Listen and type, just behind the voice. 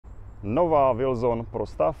nová Wilson Pro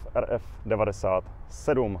Staff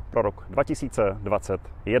RF97 pro rok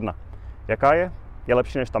 2021. Jaká je? Je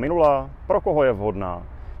lepší než ta minulá? Pro koho je vhodná?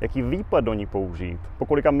 Jaký výplet do ní použít? Po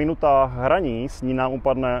kolika minutách hraní s ní nám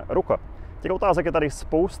upadne ruka? Těch otázek je tady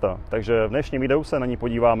spousta, takže v dnešním videu se na ní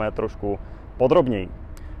podíváme trošku podrobněji.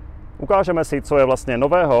 Ukážeme si, co je vlastně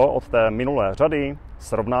nového od té minulé řady,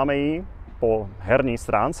 srovnáme ji po herní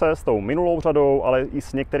stránce s tou minulou řadou, ale i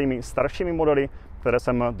s některými staršími modely, které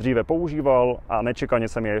jsem dříve používal a nečekaně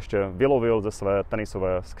jsem je ještě vylovil ze své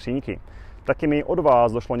tenisové skříňky. Taky mi od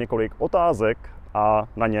vás došlo několik otázek a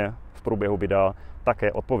na ně v průběhu videa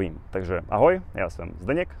také odpovím. Takže ahoj, já jsem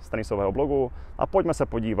Zdeněk z tenisového blogu a pojďme se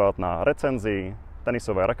podívat na recenzi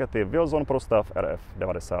tenisové rakety Wilson Pro Staff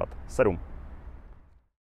RF97.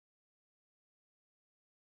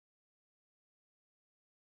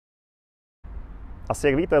 Asi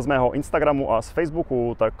jak víte z mého Instagramu a z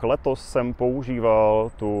Facebooku, tak letos jsem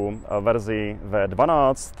používal tu verzi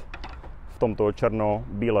v13 v tomto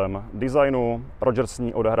černo-bílém designu. Roger s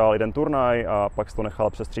ní odehrál jeden turnaj a pak si to nechal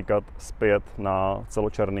přestříkat zpět na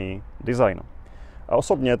celočerný design. A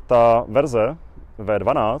osobně ta verze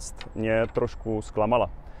v12 mě trošku zklamala.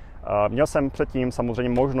 Měl jsem předtím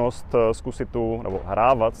samozřejmě možnost zkusit nebo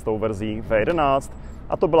hrávat s tou verzí v11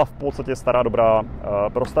 a to byla v podstatě stará dobrá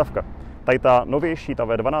prostavka. Tady ta novější, ta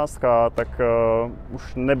V12, tak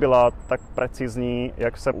už nebyla tak precizní,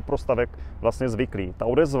 jak jsem u prostavek vlastně zvyklý. Ta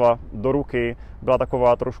odezva do ruky byla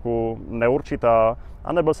taková trošku neurčitá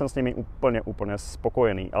a nebyl jsem s nimi úplně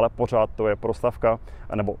spokojený, ale pořád to je prostavka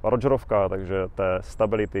nebo Rogerovka, takže té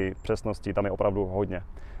stability, přesnosti tam je opravdu hodně.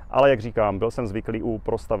 Ale jak říkám, byl jsem zvyklý u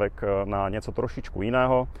prostavek na něco trošičku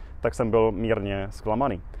jiného, tak jsem byl mírně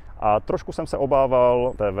zklamaný. A trošku jsem se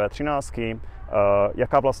obával té V13,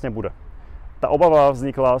 jaká vlastně bude. Ta obava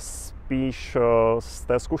vznikla spíš z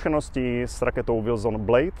té zkušenosti s raketou Wilson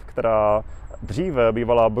Blade, která dříve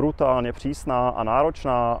bývala brutálně přísná a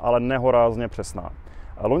náročná, ale nehorázně přesná.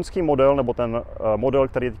 Loňský model, nebo ten model,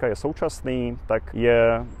 který teďka je současný, tak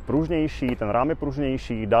je pružnější, ten rám je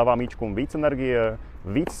pružnější, dává míčkům víc energie,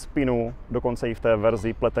 víc spinu, dokonce i v té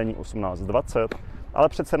verzi pletení 1820, ale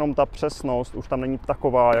přece jenom ta přesnost už tam není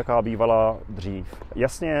taková, jaká bývala dřív.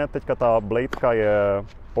 Jasně, teďka ta bladeka je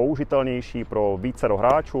použitelnější pro vícero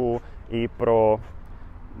hráčů i pro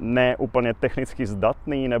ne úplně technicky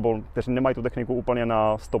zdatný, nebo kteří nemají tu techniku úplně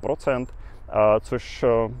na 100%, což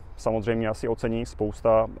samozřejmě asi ocení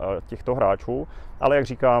spousta těchto hráčů. Ale jak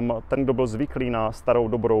říkám, ten, kdo byl zvyklý na starou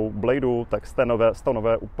dobrou bladeu, tak z té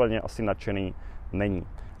nové úplně asi nadšený není.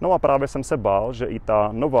 No a právě jsem se bál, že i ta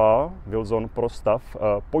nová Wilson Pro Staff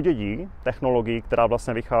podědí technologii, která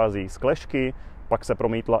vlastně vychází z klešky, pak se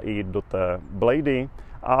promítla i do té blady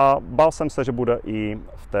a bál jsem se, že bude i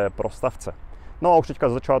v té prostavce. No a už teďka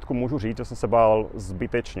z začátku můžu říct, že jsem se bál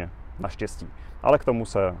zbytečně, naštěstí. Ale k tomu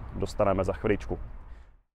se dostaneme za chviličku.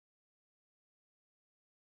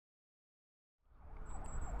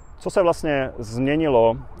 Co se vlastně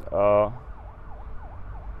změnilo?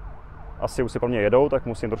 Asi už si pro mě jedou, tak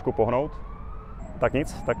musím trošku pohnout. Tak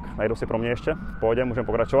nic, tak najdou si pro mě ještě. V pohodě, můžeme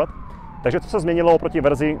pokračovat. Takže co se změnilo oproti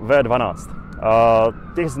verzi V12?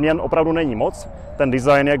 Těch změn opravdu není moc. Ten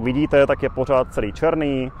design, jak vidíte, tak je pořád celý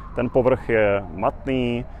černý, ten povrch je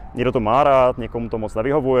matný, někdo to má rád, někomu to moc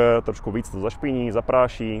nevyhovuje, trošku víc to zašpiní,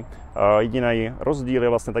 zapráší. Jediný rozdíl je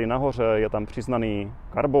vlastně tady nahoře, je tam přiznaný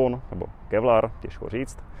karbon, nebo kevlar, těžko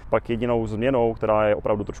říct. Pak jedinou změnou, která je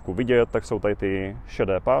opravdu trošku vidět, tak jsou tady ty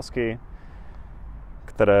šedé pásky,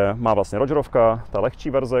 které má vlastně Rogerovka, ta lehčí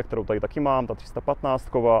verze, kterou tady taky mám, ta 315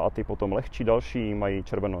 a ty potom lehčí další mají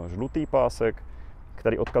červeno-žlutý pásek,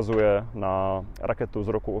 který odkazuje na raketu z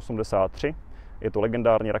roku 83. Je to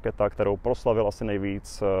legendární raketa, kterou proslavil asi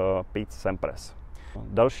nejvíc jsem.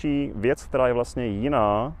 Další věc, která je vlastně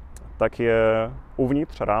jiná, tak je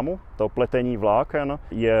uvnitř rámu. To pletení vláken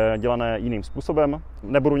je dělané jiným způsobem.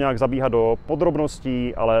 Nebudu nějak zabíhat do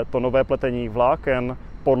podrobností, ale to nové pletení vláken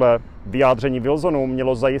podle vyjádření Wilsonu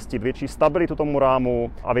mělo zajistit větší stabilitu tomu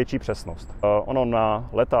rámu a větší přesnost. Ono na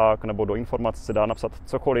leták nebo do informací se dá napsat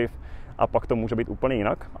cokoliv a pak to může být úplně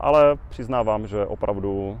jinak, ale přiznávám, že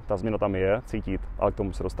opravdu ta změna tam je cítit, ale k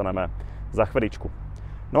tomu se dostaneme za chviličku.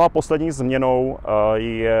 No a poslední změnou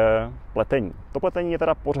je pletení. To pletení je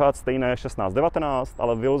teda pořád stejné 16-19,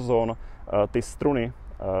 ale Wilson ty struny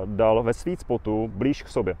dal ve sweet spotu blíž k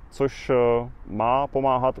sobě, což má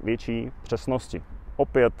pomáhat větší přesnosti.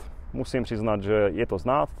 Opět musím přiznat, že je to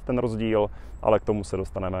znát, ten rozdíl, ale k tomu se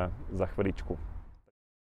dostaneme za chviličku.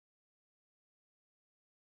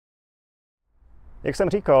 Jak jsem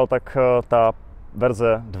říkal, tak ta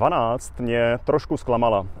verze 12 mě trošku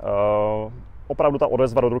zklamala. Opravdu ta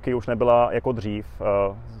odezva do ruky už nebyla jako dřív.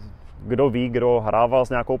 Kdo ví, kdo hrával s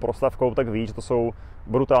nějakou prostavkou, tak ví, že to jsou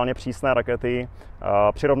brutálně přísné rakety.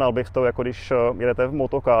 Přirovnal bych to, jako když jedete v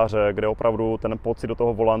motokáře, kde opravdu ten pocit do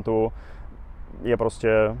toho volantu je prostě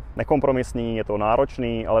nekompromisní, je to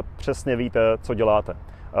náročný, ale přesně víte, co děláte.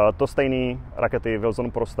 To stejný rakety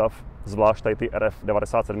Wilson Pro Staff, zvlášť tady ty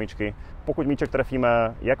RF97. Pokud míček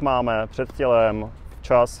trefíme, jak máme, před tělem,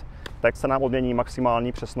 včas, tak se nám odmění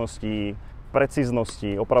maximální přesností,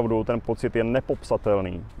 precizností, opravdu ten pocit je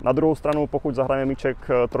nepopsatelný. Na druhou stranu, pokud zahrajeme míček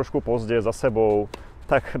trošku pozdě za sebou,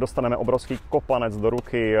 tak dostaneme obrovský kopanec do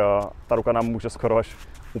ruky a ta ruka nám může skoro až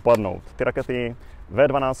upadnout. Ty rakety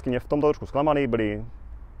V12 mě v tomto trošku zklamaly, byly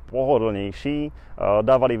pohodlnější,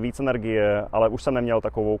 dávaly víc energie, ale už jsem neměl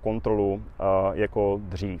takovou kontrolu jako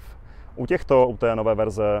dřív. U té nové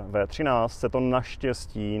verze v13 se to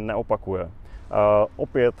naštěstí neopakuje.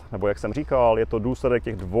 Opět, nebo jak jsem říkal, je to důsledek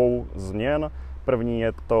těch dvou změn. První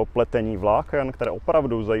je to pletení vláken, které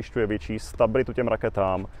opravdu zajišťuje větší stabilitu těm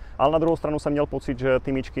raketám. Ale na druhou stranu jsem měl pocit, že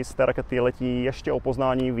ty míčky z té rakety letí ještě o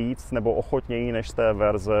poznání víc nebo ochotněji než z té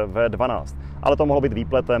verze V12. Ale to mohlo být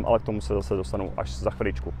výpletem, ale k tomu se zase dostanu až za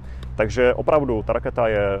chviličku. Takže opravdu ta raketa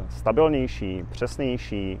je stabilnější,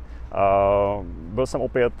 přesnější. Byl jsem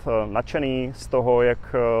opět nadšený z toho,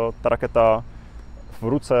 jak ta raketa v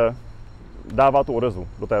ruce dává tu odezvu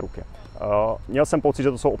do té ruky. Měl jsem pocit,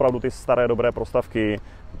 že to jsou opravdu ty staré dobré prostavky.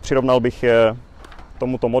 Přirovnal bych je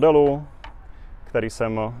tomuto modelu, který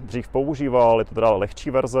jsem dřív používal. Je to teda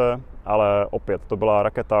lehčí verze, ale opět to byla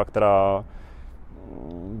raketa, která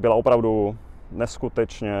byla opravdu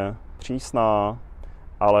neskutečně přísná,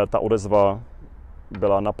 ale ta odezva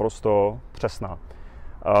byla naprosto přesná.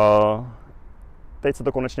 Teď se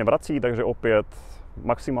to konečně vrací, takže opět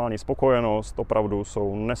maximální spokojenost, opravdu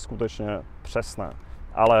jsou neskutečně přesné.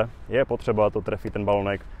 Ale je potřeba to trefit ten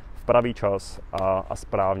balonek v pravý čas a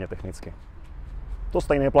správně technicky. To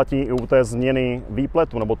stejné platí i u té změny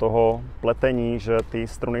výpletu nebo toho pletení, že ty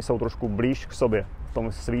struny jsou trošku blíž k sobě v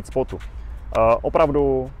tom sweet spotu.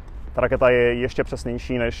 Opravdu ta raketa je ještě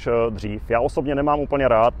přesnější než dřív. Já osobně nemám úplně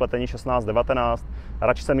rád pletení 16-19,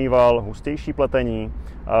 radši jsem mýval hustější pletení,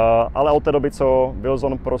 ale od té doby, co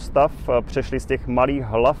Wilson Pro Staff přešli z těch malých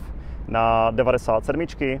hlav na 97,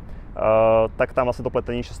 tak tam vlastně to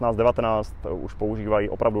pletení 16-19 už používají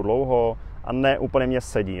opravdu dlouho a ne úplně mě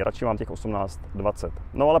sedí, radši mám těch 18-20.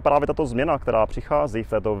 No ale právě tato změna, která přichází v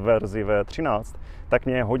této verzi V13, tak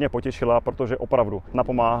mě hodně potěšila, protože opravdu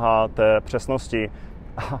napomáhá té přesnosti.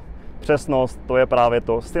 A přesnost, to je právě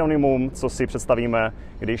to synonymum, co si představíme,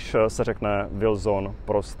 když se řekne Wilson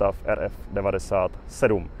Pro Staff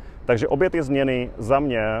RF97. Takže obě ty změny za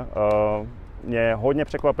mě hodně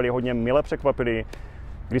překvapily, hodně mile překvapily.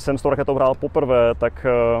 Když jsem s tou raketou hrál poprvé, tak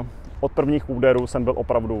od prvních úderů jsem byl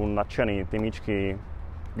opravdu nadšený. Ty míčky,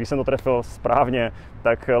 když jsem to trefil správně,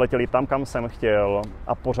 tak letěli tam, kam jsem chtěl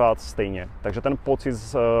a pořád stejně. Takže ten pocit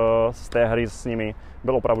z té hry s nimi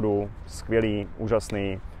byl opravdu skvělý,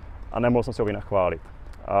 úžasný a nemohl jsem si ho vynachválit.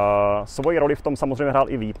 Svoji roli v tom samozřejmě hrál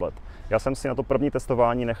i výplet. Já jsem si na to první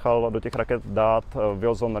testování nechal do těch raket dát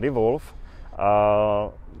Wilson Revolve.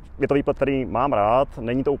 Je to výplet, který mám rád,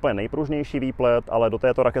 není to úplně nejpružnější výplet, ale do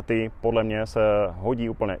této rakety podle mě se hodí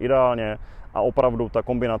úplně ideálně a opravdu ta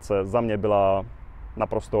kombinace za mě byla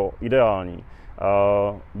naprosto ideální.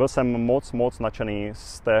 Byl jsem moc nadšený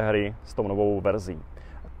z té hry s tou novou verzí.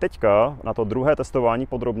 Teďka na to druhé testování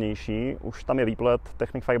podrobnější už tam je výplet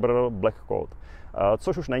Technic Fiber Black Code,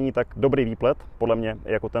 což už není tak dobrý výplet, podle mě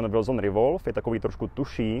jako ten Wilson Revolve, je takový trošku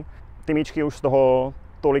tuší. Ty míčky už z toho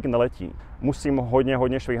tolik neletí. Musím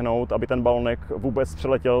hodně švihnout, aby ten balonek vůbec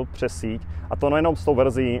přeletěl přes síť. A to nejenom s tou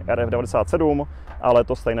verzí RF97, ale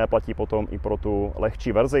to stejné platí potom i pro tu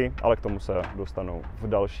lehčí verzi, ale k tomu se dostanu v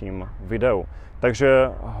dalším videu.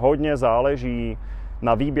 Takže hodně záleží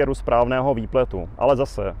na výběru správného výpletu. Ale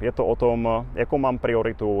zase je to o tom, jakou mám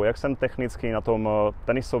prioritu, jak jsem technicky na tom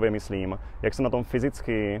tenisově myslím, jak jsem na tom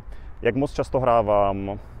fyzicky, jak moc často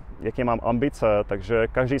hrávám, jaké mám ambice, takže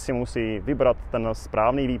každý si musí vybrat ten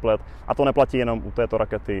správný výplet a to neplatí jenom u této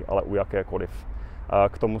rakety, ale u jakékoliv.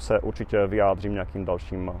 K tomu se určitě vyjádřím v nějakým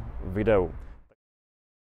dalším videu.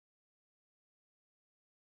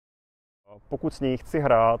 Pokud s ní chci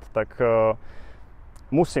hrát, tak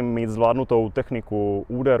musím mít zvládnutou techniku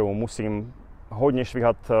úderu, musím hodně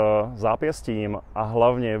švihat zápěstím a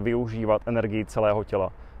hlavně využívat energii celého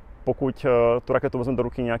těla. Pokud tu raketu vezme do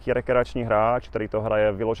ruky nějaký rekreační hráč, který to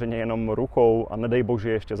hraje vyloženě jenom rukou a nedej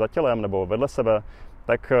bože ještě za tělem nebo vedle sebe,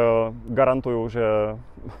 tak garantuju, že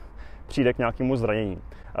přijde k nějakému zranění.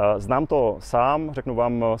 Znám to sám, řeknu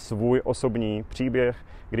vám svůj osobní příběh,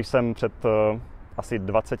 když jsem před asi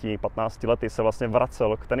 20-15 lety se vlastně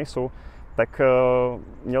vracel k tenisu, tak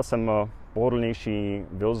měl jsem pohodlnější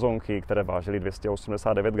Wilsonky, které vážily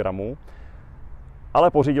 289 gramů,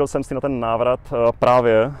 ale pořídil jsem si na ten návrat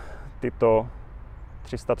právě tyto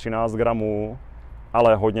 313 gramů,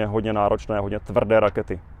 ale hodně náročné, hodně tvrdé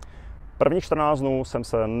rakety. Prvních 14 dnů jsem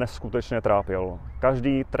se neskutečně trápil.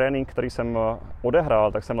 Každý trénink, který jsem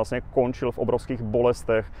odehrál, tak jsem vlastně končil v obrovských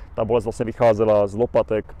bolestech. Ta bolest vlastně vycházela z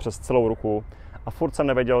lopatek přes celou ruku a furt jsem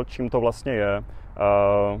nevěděl, čím to vlastně je.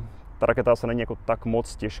 Ta raketa se není jako tak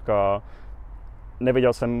moc těžká.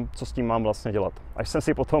 Nevěděl jsem, co s tím mám vlastně dělat. Až jsem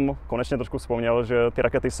si potom konečně trošku vzpomněl, že ty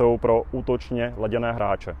rakety jsou pro útočně laděné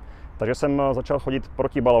hráče. Takže jsem začal chodit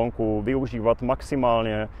proti balónku, využívat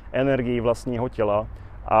maximálně energii vlastního těla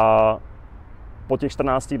a po těch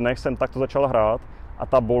 14 dnech jsem takto začal hrát a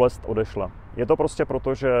ta bolest odešla. Je to prostě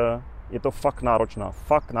proto, že je to fakt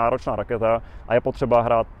náročná raketa a je potřeba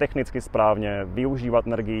hrát technicky správně, využívat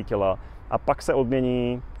energii těla a pak se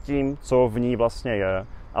odmění tím, co v ní vlastně je.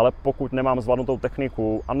 Ale pokud nemám zvládnutou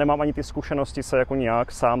techniku a nemám ani ty zkušenosti se jako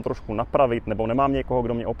nějak sám trošku napravit nebo nemám někoho,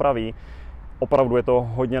 kdo mě opraví, opravdu je to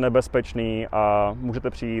hodně nebezpečný a můžete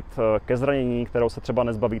přijít ke zranění, kterou se třeba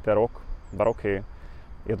nezbavíte rok, 2 roky.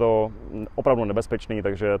 Je to opravdu nebezpečný,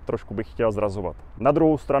 takže trošku bych chtěl zrazovat. Na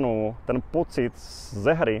druhou stranu, ten pocit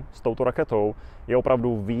ze hry s touto raketou je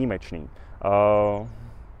opravdu výjimečný.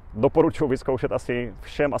 Doporučuji vyzkoušet asi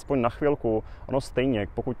všem aspoň na chvilku. Ono stejně,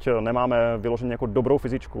 pokud nemáme vyloženě jako dobrou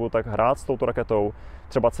fyzičku, tak hrát s touto raketou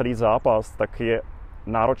třeba celý zápas, tak je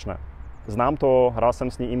náročné. Znám to, hrál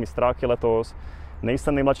jsem s ní i mistráky letos.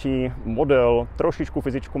 Nejsem nejmladší model, trošičku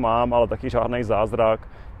fyzičku mám, ale taky žádný zázrak.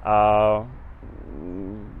 A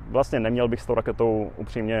vlastně neměl bych s tou raketou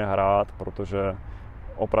upřímně hrát, protože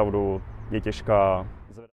opravdu je těžká.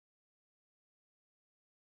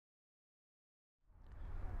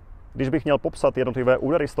 Když bych měl popsat jednotlivé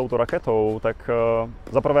údery s touto raketou, tak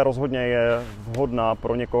zaprvé rozhodně je vhodná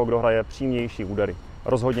pro někoho, kdo hraje přímější údery.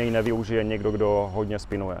 Rozhodně ji nevyužije někdo, kdo hodně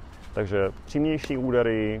spinuje. Takže přímější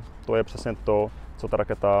údery, to je přesně to, co ta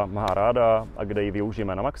raketa má ráda a kde ji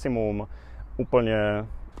využijeme na maximum. Úplně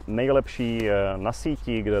nejlepší je na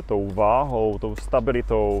síti, kde tou váhou, tou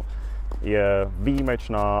stabilitou je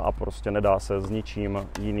výjimečná a prostě nedá se s ničím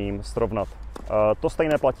jiným srovnat. To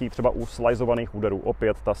stejné platí třeba u slajzovaných úderů.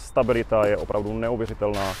 Opět ta stabilita je opravdu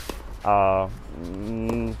neuvěřitelná a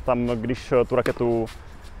tam, když tu raketu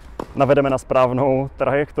navedeme na správnou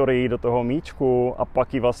trajektorii do toho míčku a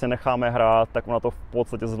pak ji vlastně necháme hrát, tak ona to v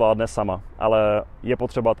podstatě zvládne sama. Ale je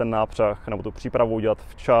potřeba ten nápřah nebo tu přípravu udělat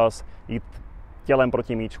včas, jít tělem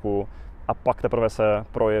proti míčku a pak teprve se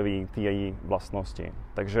projeví ty její vlastnosti.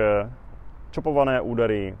 Takže čopované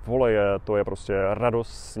údery, voleje, to je prostě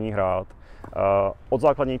radost s ní hrát. Od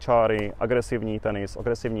základní čáry, agresivní tenis,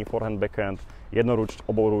 agresivní forehand, backhand, jednoruč,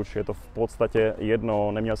 obouruč, je to v podstatě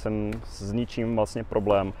jedno, neměl jsem s ničím vlastně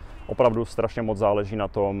problém. Opravdu strašně moc záleží na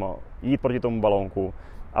tom jít proti tomu balónku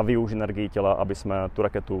a využít energii těla, aby jsme tu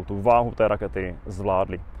raketu, tu váhu té rakety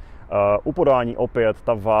zvládli. U podání opět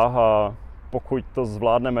ta váha, pokud to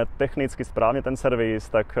zvládneme technicky správně ten servis,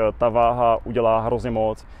 tak ta váha udělá hrozně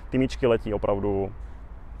moc. Ty míčky letí opravdu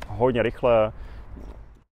hodně rychle.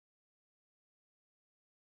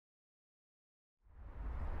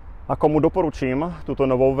 A komu doporučím tuto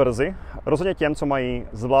novou verzi? Rozhodně těm, co mají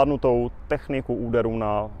zvládnutou techniku úderů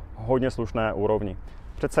na hodně slušné úrovni.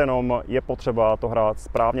 Přece jenom je potřeba to hrát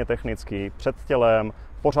správně technicky, před tělem,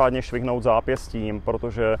 pořádně švihnout zápěstím,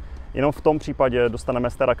 protože jenom v tom případě dostaneme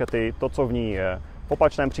z té rakety to, co v ní je. V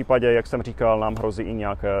opačném případě, jak jsem říkal, nám hrozí i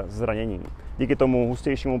nějaké zranění. Díky tomu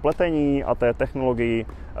hustějšímu pletení a té technologii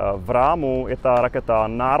v rámu je ta raketa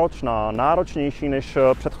náročnější než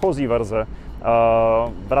předchozí verze.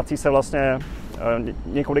 Vrací se vlastně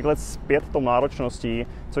několik let zpět tou náročností,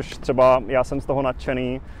 což třeba já jsem z toho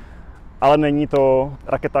nadšený, ale není to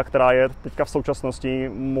raketa, která je teďka v současnosti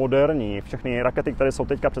moderní. Všechny rakety, které jsou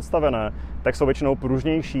teďka představené, tak jsou většinou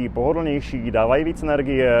pružnější, pohodlnější, dávají víc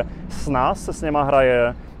energie, snáz se s něma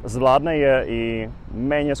hraje, zvládne je i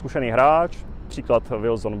méně zkušený hráč, příklad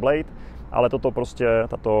Wilson Blade, ale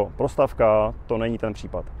tato prostavka, to není ten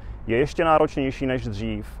případ. Je ještě náročnější než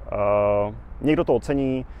dřív. Někdo to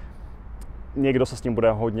ocení, někdo se s tím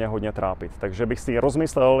bude hodně trápit. Takže bych si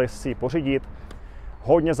rozmyslel, jestli si pořídit.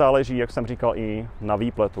 Hodně záleží, jak jsem říkal, i na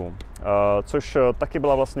výpletu. Což taky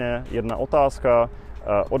byla vlastně jedna otázka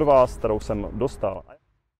od vás, kterou jsem dostal.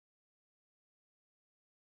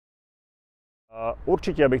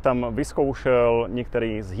 Určitě bych tam vyzkoušel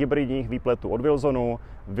některý z hybridních výpletů od Wilsonu,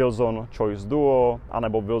 Wilson Choice Duo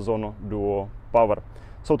anebo Wilson Duo Power.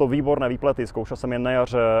 Jsou to výborné výplety, zkoušel jsem je na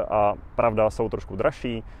jaře a pravda, jsou trošku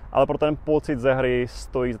dražší, ale pro ten pocit ze hry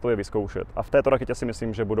stojí za to je vyzkoušet. A v této raketě si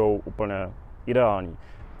myslím, že budou úplně ideální.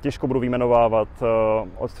 Těžko budu vyjmenovávat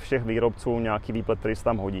od všech výrobců nějaký výplet, který se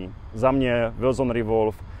tam hodí. Za mě Wilson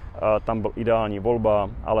Revolve, tam byl ideální volba,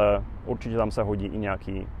 ale určitě tam se hodí i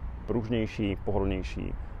nějaký pružnější,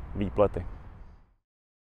 pohodlnější výplety.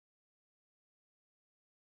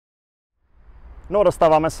 No,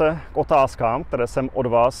 dostáváme se k otázkám, které jsem od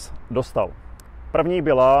vás dostal. První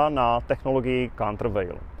byla na technologii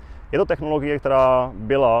Countervail. Je to technologie, která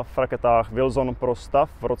byla v raketách Wilson Pro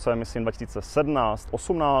Staff v roce, myslím,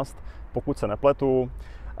 2017-18, pokud se nepletu.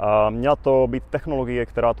 Měla to být technologie,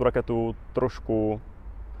 která tu raketu trošku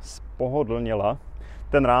spohodlnila.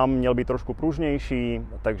 Ten rám měl být trošku pružnější,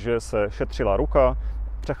 takže se šetřila ruka,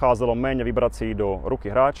 přecházelo méně vibrací do ruky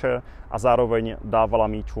hráče a zároveň dávala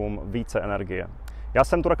míčům více energie. Já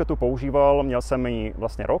jsem tu raketu používal, měl jsem ji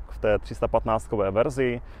vlastně rok v té 315kové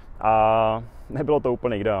verzi a nebylo to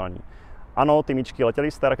úplně ideální. Ano, ty míčky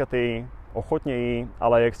letěly z té rakety ochotněji,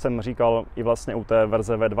 ale jak jsem říkal i vlastně u té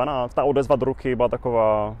verze V12, ta odezva do ruky byla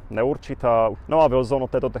taková neurčitá. No a Wilson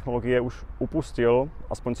od této technologie už upustil,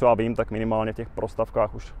 aspoň co já vím, tak minimálně v těch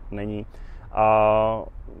prostavkách už není. A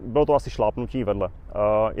bylo to asi šlápnutí vedle.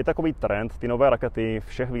 Je takový trend, ty nové rakety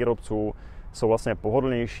všech výrobců jsou vlastně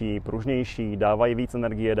pohodlnější, pružnější, dávají víc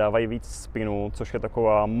energie, dávají víc spinu, což je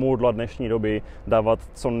taková módla dnešní doby, dávat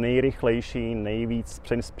co nejrychlejší, nejvíc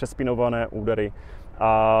přespinované údery.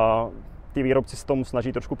 A ty výrobci se tomu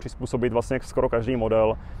snaží trošku přizpůsobit vlastně skoro každý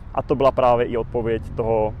model. A to byla právě i odpověď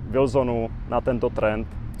toho Wilsonu na tento trend,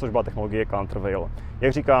 což byla technologie Countervail.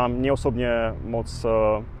 Jak říkám, mě osobně moc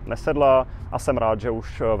nesedla a jsem rád, že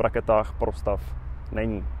už v raketách Pro Staff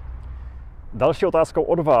není. Další otázkou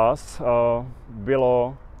od vás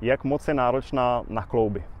bylo, jak moc je náročná na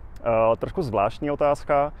klouby. Trošku zvláštní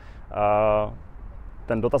otázka.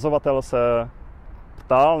 Ten dotazovatel se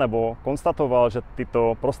ptal nebo konstatoval, že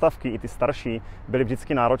tyto prostavky, i ty starší, byly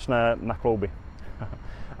vždycky náročné na klouby.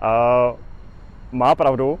 Má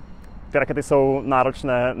pravdu, ty rakety jsou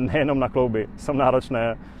náročné nejenom na klouby, jsou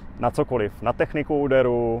náročné na cokoliv. Na techniku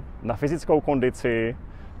úderu, na fyzickou kondici,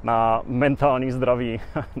 na mentální zdraví,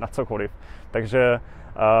 na cokoliv. Takže,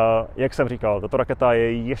 jak jsem říkal, tato raketa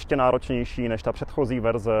je ještě náročnější než ta předchozí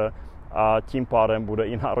verze a tím pádem bude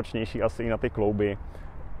i náročnější asi i na ty klouby.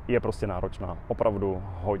 Je prostě náročná, opravdu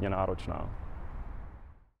hodně náročná.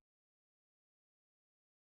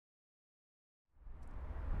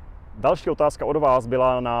 Další otázka od vás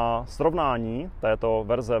byla na srovnání této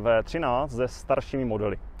verze V13 se staršími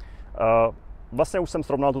modely. Vlastně už jsem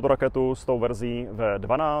srovnal tuto raketu s tou verzí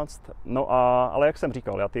V12, no ale jak jsem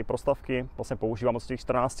říkal, já ty prostavky vlastně používám od těch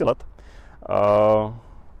 14 let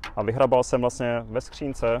a vyhrabal jsem vlastně ve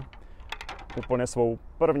skřínce úplně svou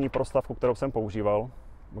první prostavku, kterou jsem používal.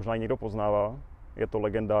 Možná ji někdo poznává, je to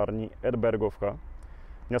legendární Edbergovka.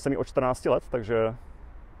 Měl jsem ji od 14 let, takže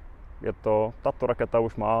tato raketa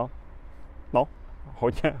už má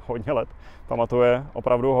hodně let. Pamatuje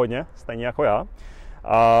opravdu hodně, stejně jako já.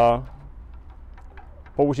 A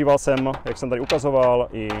používal jsem, jak jsem tady ukazoval,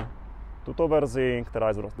 i tuto verzi, která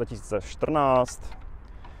je z roku 2014,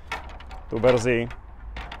 tu verzi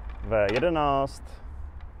V11,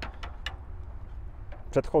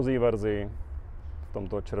 předchozí verzi v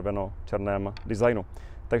tomto červeno-černém designu.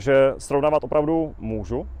 Takže srovnávat opravdu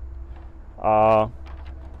můžu. A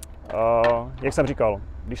jak jsem říkal,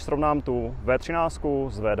 když srovnám tu V13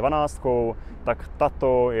 s V12, tak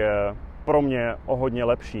tato je pro mě o hodně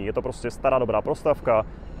lepší. Je to prostě stará dobrá prostavka,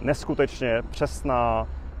 neskutečně přesná,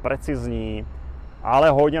 precizní, ale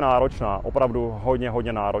hodně náročná, opravdu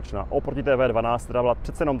hodně náročná. Oproti té V12, která byla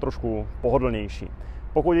přece jenom trošku pohodlnější.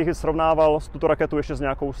 Pokud bych ji srovnával s tuto raketu ještě s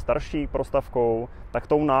nějakou starší prostavkou, tak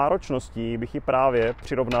tou náročností bych ji právě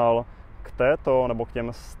přirovnal k této nebo k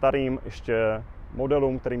těm starým ještě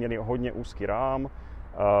modelům, který měli hodně úzký rám.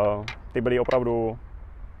 Ty byly opravdu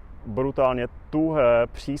brutálně tuhé,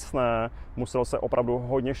 přísné, muselo se opravdu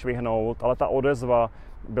hodně švihnout, ale ta odezva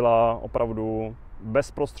byla opravdu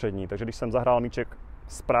bezprostřední. Takže když jsem zahrál míček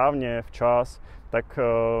správně, včas, tak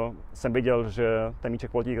jsem viděl, že ten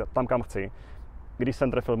míček poletí tam, kam chci. Když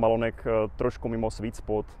jsem trefil balonek trošku mimo sweet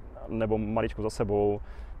spot nebo maličko za sebou,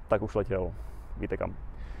 tak už letěl, víte kam.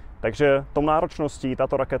 Takže tou náročností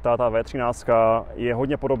tato raketa, ta V13, je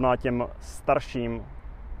hodně podobná těm starším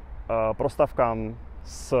prostavkám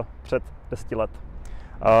před 10 let.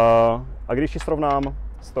 A když ji srovnám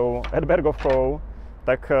s tou Edbergovkou,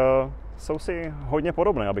 tak jsou si hodně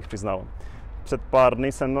podobné, abych přiznal. Před pár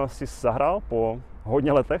dny jsem si zahrál po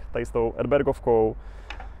hodně letech tady s tou Edbergovkou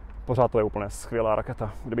pořád to je úplně skvělá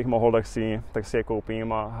raketa. Kdybych mohl, tak si je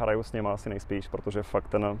koupím a hraju s něma asi nejspíš, protože fakt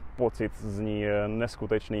ten pocit z ní je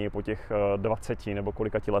neskutečný po těch 20 nebo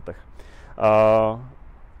kolikati letech.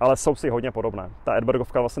 Ale jsou si hodně podobné. Ta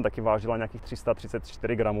Edbergovka vlastně taky vážila nějakých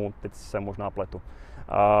 334 gramů, teď se možná pletu.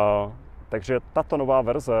 Takže tato nová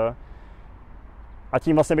verze, a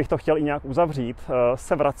tím vlastně bych to chtěl i nějak uzavřít,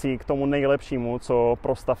 se vrací k tomu nejlepšímu, co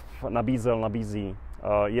Pro Staff nabízí.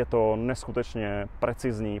 Je to neskutečně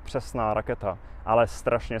precizní, přesná raketa, ale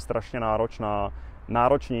strašně náročná,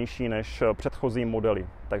 náročnější než předchozí modely,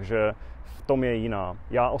 takže v tom je jiná.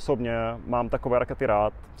 Já osobně mám takové rakety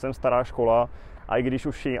rád, jsem stará škola a i když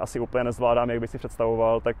už ji asi úplně nezvládám, jak bych si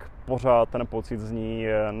představoval, tak pořád ten pocit z ní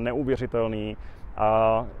je neuvěřitelný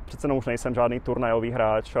a přece už nejsem žádný turnajový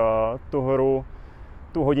hráč a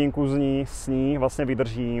tu hodinku s ní vlastně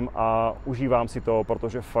vydržím a užívám si to,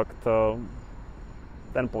 protože fakt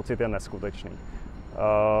ten pocit je neskutečný.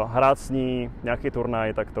 Hrát s ní nějaký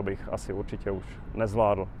turnaj, tak to bych asi určitě už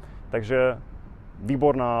nezvládl. Takže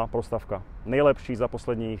výborná prostavka. Nejlepší za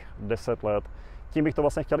posledních 10 let. Tím bych to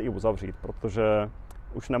vlastně chtěl i uzavřít, protože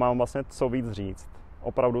už nemám vlastně co víc říct.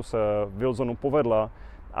 Opravdu se Wilsonu povedla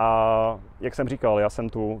a jak jsem říkal, já jsem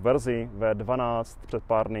tu verzi v13 před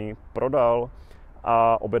pár dny prodal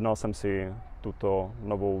a objednal jsem si tuto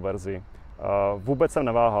novou verzi. Vůbec jsem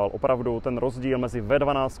neváhal, opravdu ten rozdíl mezi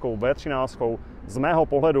V12, V13 z mého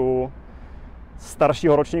pohledu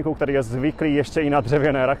staršího ročníku, který je zvyklý ještě i na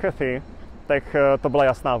dřevěné rakety, tak to byla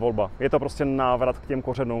jasná volba. Je to prostě návrat k těm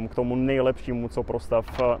kořenům, k tomu nejlepšímu, co Pro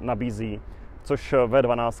Staff nabízí, což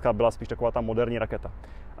V12 byla spíš taková ta moderní raketa.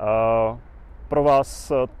 Pro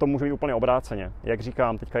vás to může být úplně obráceně. Jak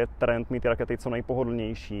říkám, teďka je trend mít ty rakety co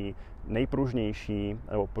nejpohodlnější, nejpružnější,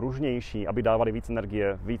 nebo pružnější, aby dávaly víc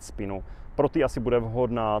energie, víc spinu. Pro ty asi bude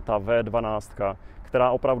vhodná ta V12,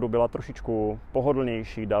 která opravdu byla trošičku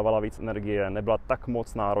pohodlnější, dávala víc energie, nebyla tak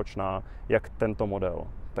moc náročná, jak tento model.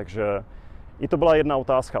 Takže i to byla jedna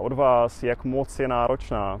otázka od vás, jak moc je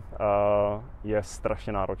náročná. Je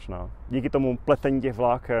strašně náročná. Díky tomu pletení těch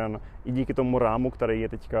vláken, i díky tomu rámu, který je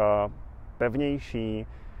teďka pevnější,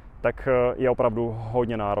 tak je opravdu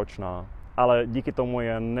hodně náročná. Ale díky tomu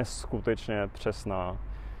je neskutečně přesná.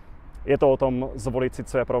 Je to o tom zvolit si,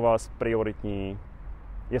 co je pro vás prioritní.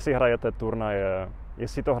 Jestli hrajete turnaje,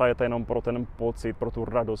 jestli to hrajete jenom pro ten pocit, pro tu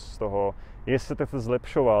radost z toho, jestli chcete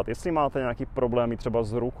zlepšovat, jestli máte nějaký problémy třeba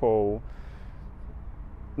s rukou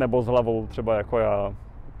nebo s hlavou, třeba jako já.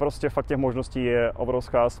 Prostě fakt těch možností je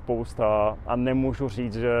obrovská spousta a nemůžu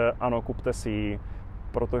říct, že ano, kupte si ji,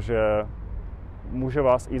 protože může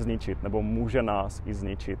vás i zničit, nebo může nás i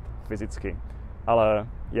zničit fyzicky. Ale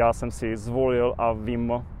já jsem si zvolil a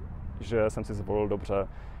vím, že jsem si zvolil dobře.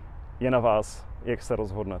 Je na vás, jak se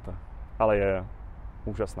rozhodnete. Ale je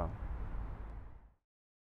úžasná.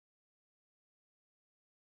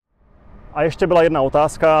 A ještě byla jedna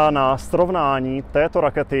otázka na srovnání této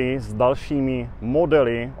rakety s dalšími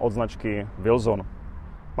modely od značky Wilson.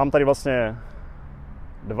 Mám tady vlastně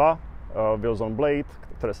dva Wilson Blade,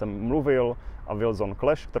 které jsem mluvil, a Wilson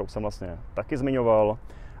Clash, kterou jsem vlastně taky zmiňoval.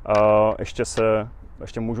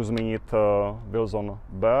 Ještě můžu zmínit Wilson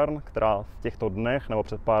Burn, která v těchto dnech nebo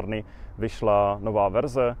před pár dny vyšla nová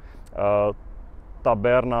verze. Ta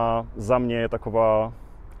Burna za mě je taková,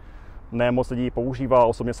 ne moc lidí používá,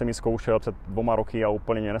 osobně jsem ji zkoušel před 2 roky a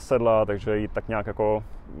úplně mě nesedla, takže ji tak nějak jako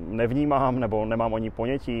nevnímám nebo nemám o ní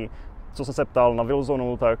ponětí. Co jsem se ptal na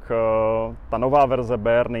Wilsonu, tak ta nová verze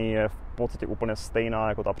Burny je v podstatě úplně stejná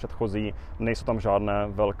jako ta předchozí, nejsou tam žádné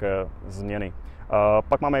velké změny.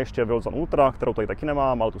 Pak máme ještě Wilson Ultra, kterou tady taky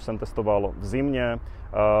nemám, ale tu jsem testoval v zimě.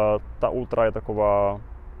 Ta Ultra je taková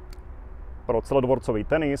pro celodvorcový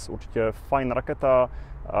tenis, určitě fajn raketa,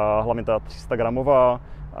 hlavně ta 300 gramová.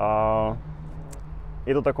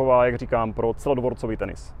 Je to taková, jak říkám, pro celodvorcový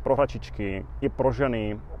tenis, pro hračičky i pro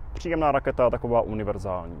ženy, příjemná raketa, taková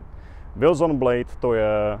univerzální. Wilson Blade to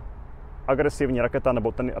je agresivní raketa,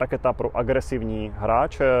 nebo raketa pro agresivní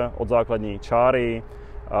hráče od základní čáry.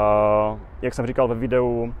 Jak jsem říkal ve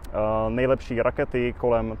videu, nejlepší rakety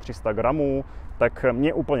kolem 300 gramů, tak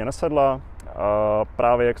mě úplně nesedla.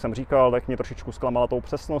 Právě jak jsem říkal, tak mě trošičku zklamala tou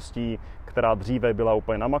přesností, která dříve byla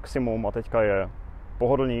úplně na maximum a teďka je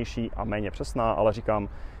pohodlnější a méně přesná, ale říkám,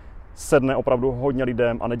 sedne opravdu hodně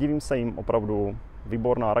lidem a nedivím se jim, opravdu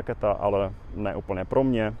výborná raketa, ale ne úplně pro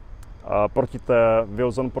mě. Proti té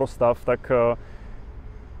Wilson Pro Staff, tak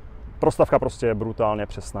prostavka prostě je brutálně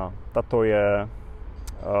přesná. Tato je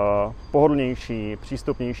pohodlnější,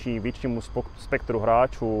 přístupnější většímu spektru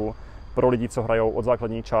hráčů, pro lidi, co hrajou od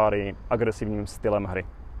základní čáry agresivním stylem hry.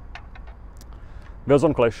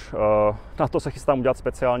 Wilson Clash, na to se chystám udělat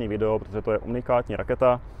speciální video, protože to je unikátní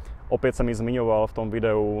raketa. Opět jsem ji zmiňoval v tom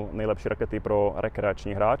videu nejlepší rakety pro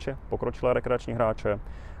rekreační hráče, pokročilé rekreační hráče.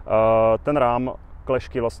 Ten rám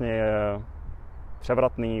klešky vlastně je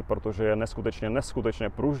převratný, protože je neskutečně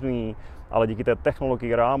pružný, ale díky té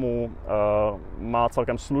technologii rámu má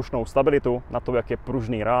celkem slušnou stabilitu na to, jak je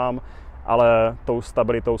pružný rám, ale tou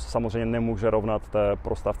stabilitou se samozřejmě nemůže rovnat té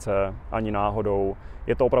prostavce ani náhodou.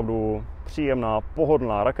 Je to opravdu příjemná,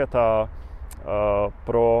 pohodlná raketa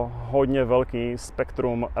pro hodně velký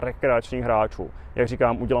spektrum rekreačních hráčů. Jak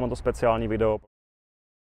říkám, uděláme to speciální video.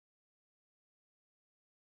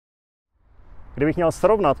 Kdybych měl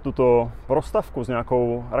srovnat tuto prostavku s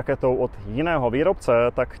nějakou raketou od jiného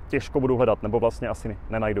výrobce, tak těžko budu hledat, nebo vlastně asi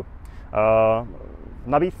nenajdu.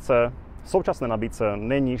 V současné nabídce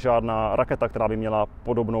není žádná raketa, která by měla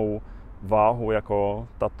podobnou váhu jako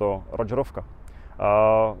tato Rogerovka.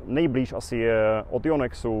 Nejblíž asi je od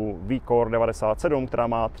Yonex v13, která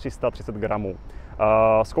má 330 gramů.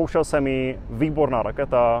 Zkoušel jsem ji, výborná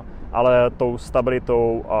raketa, ale tou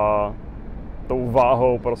stabilitou a tou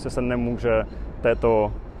váhou prostě se nemůže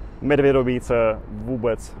této medvědobíce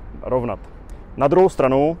vůbec rovnat. Na druhou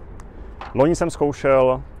stranu, loni jsem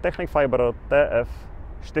zkoušel Technic Fiber TF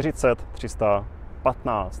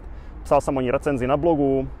 315. Psal jsem o ní recenzi na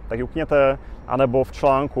blogu, tak ji ukněte, anebo v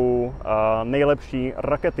článku nejlepší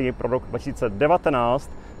rakety pro rok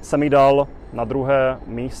 2019 jsem ji dal na druhé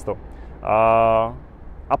místo.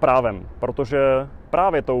 A právem, protože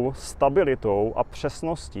právě tou stabilitou a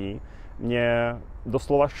přesností mě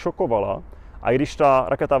doslova šokovala. A i když ta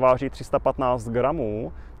raketa váží 315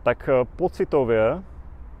 gramů, tak pocitově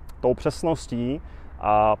tou přesností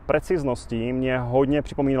a precizností mě hodně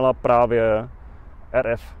připomínala právě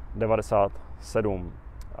RF97.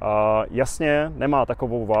 Jasně nemá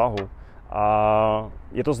takovou váhu a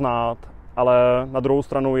je to znát, ale na druhou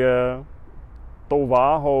stranu je tou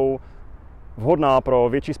váhou vhodná pro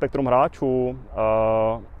větší spektrum hráčů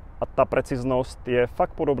a ta preciznost je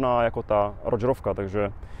fakt podobná jako ta Rogerovka,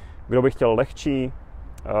 takže kdo by chtěl lehčí,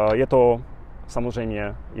 je to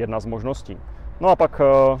samozřejmě jedna z možností. No a pak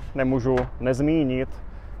nemůžu nezmínit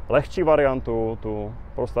lehčí variantu, tu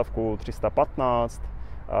prostavku 315.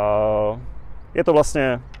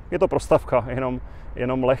 Je to prostavka,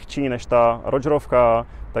 jenom lehčí než ta Rogerovka,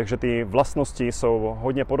 takže ty vlastnosti jsou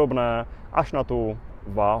hodně podobné až na tu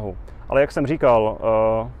váhu. Ale jak jsem říkal,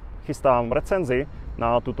 chystám recenzi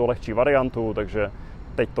na tuto lehčí variantu, takže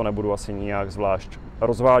teď to nebudu asi nijak zvlášť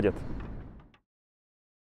rozvádět.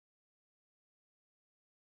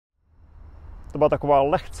 To byla taková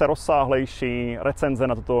lehce rozsáhlejší recenze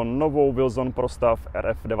na tuto novou Wilson Pro Staff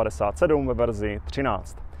RF97 ve verzi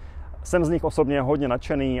 13. Jsem z nich osobně hodně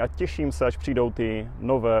nadšený a těším se, až přijdou ty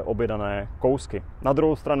nové objednané kousky. Na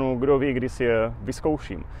druhou stranu, kdo ví, kdy si je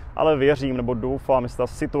vyzkouším. Ale věřím nebo doufám, že ta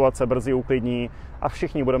situace brzy uklidní a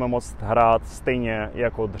všichni budeme moct hrát stejně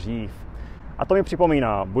jako dřív. A to mi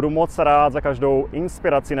připomíná, budu moc rád za každou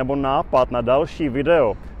inspiraci nebo nápad na další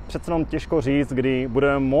video. Přece jenom těžko říct, kdy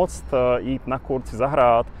budeme moct jít na kurz si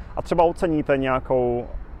zahrát a třeba oceníte nějakou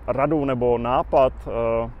radu nebo nápad,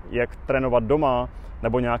 jak trénovat doma,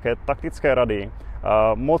 nebo nějaké taktické rady.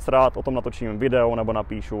 Moc rád o tom natočím video nebo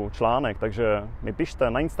napíšu článek, takže mi pište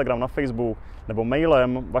na Instagram, na Facebook nebo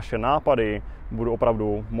mailem vaše nápady, budu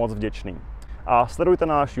opravdu moc vděčný. A sledujte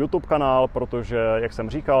náš YouTube kanál, protože, jak jsem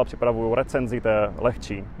říkal, připravuju recenzi té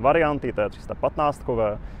lehčí varianty, té 315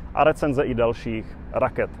 a recenze i dalších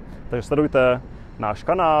raket. Takže sledujte náš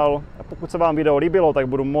kanál a pokud se vám video líbilo, tak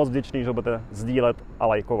budu moc vděčný, že budete sdílet a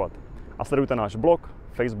lajkovat. A sledujte náš blog,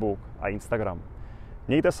 Facebook a Instagram.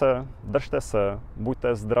 Mějte se, držte se,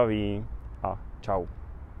 buďte zdraví a čau.